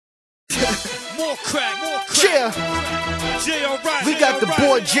more crack. Yeah, we got the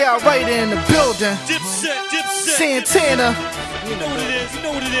boy Juelz in the building. Dipset. Santana. You know what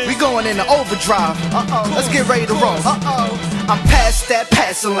it is. We going into overdrive. Let's get ready to roll. I'm past that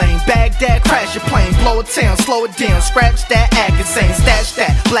passing lane. Baghdad, crash your plane. Blow it down, slow it down. Scratch that Agassane. Stash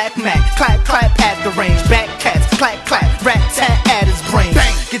that black Mac. Clap, clap at the range. Back cats, clap, clap. Rat tat at his brain.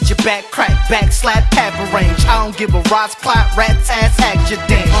 Get your back crack, back slap, pepper range. I don't give a Ross plot, rat tats, act your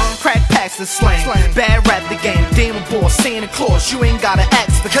damn. Crack packs the slang. Bad rap the game. Demon boy, Santa Claus. You ain't gotta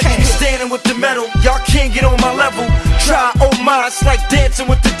ask the king. Standing with the metal, y'all can't get on my level. Try, oh my, it's like dancing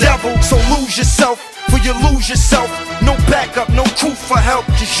with the devil. So lose yourself, for you lose yourself. No backup, no crew for help,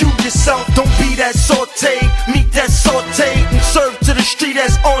 just you yourself. Don't be that saute, meet that saute, and serve to the street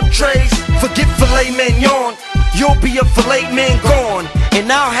as entrees. Forget filet mignon, you'll be a filet man gone,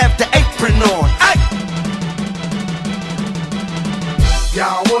 and I'll have the apron on.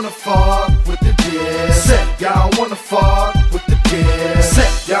 Y'all wanna fuck with the dip. Y'all wanna fuck with the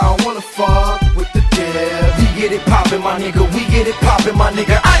dip. Y'all wanna fuck with the dip. We get it poppin', my nigga, we get it poppin', my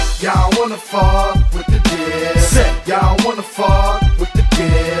nigga. Y'all wanna fuck with the dip. Y'all wanna fuck with the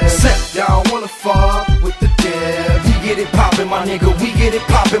dip. Y'all wanna fuck with the dip. We get it poppin', my nigga, we get it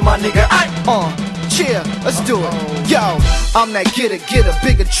poppin', my nigga. Cheer, let's do it. Yo, I'm that get a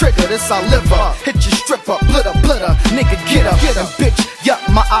bigger trigger, this I live up. Hit your stripper, blitter, nigga get up. And bitch, yup,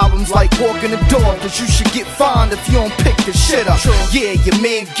 my album's like walking the door, cause you should get fined if you don't pick the shit up. Yeah, your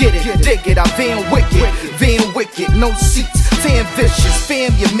man get it, dig it, I van wicked, no seats, fan vicious,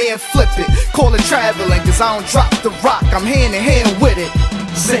 fam your man flip it. Call it traveling, cause I don't drop the rock, I'm hand in hand with it.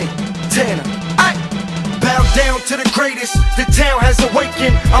 Santana, bow down to the greatest, the town has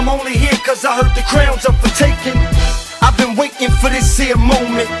awakened. I'm only here cause I heard the crown's up for taking. I've been waiting for this here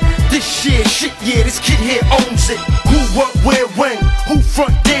moment. This shit, yeah, this kid here owns it. Who, what, where, when, who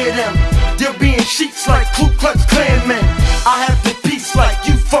front dare them? They're being sheets like Ku Klux Klan men. I have the peace like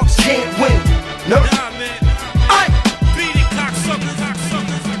you fucks can't win. No, Nah, man. Beat it, cocksuckers.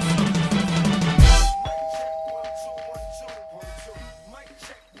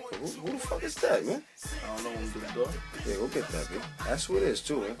 Who the fuck is that, man? I don't know when to do the door. Yeah, go get that, man. That's who it is,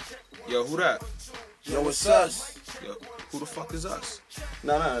 too, man. Yo, who that? Yo, it's us. Yo, who the fuck is us?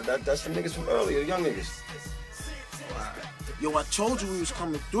 Nah, that's the niggas from earlier, the young niggas. Yo, I told you we was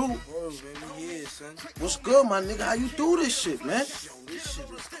coming through. Word, baby, yeah, son. What's good, my nigga? How you do this shit, man? Yo, this shit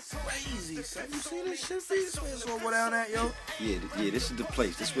is crazy, son. You see this shit, B? This where it's all go down at, yo? Yeah, this is the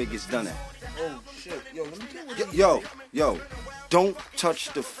place. This where it gets done at. Oh, shit. Yo, let me get with Yo, don't touch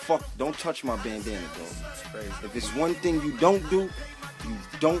my bandana, dog. If it's one thing you don't do, you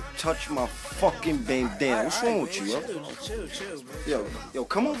don't touch my fucking bandana. What's wrong with you, yo? Chill, bro. Yo,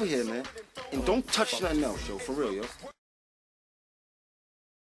 come over here, man. And don't touch nothing else, yo, for real, yo.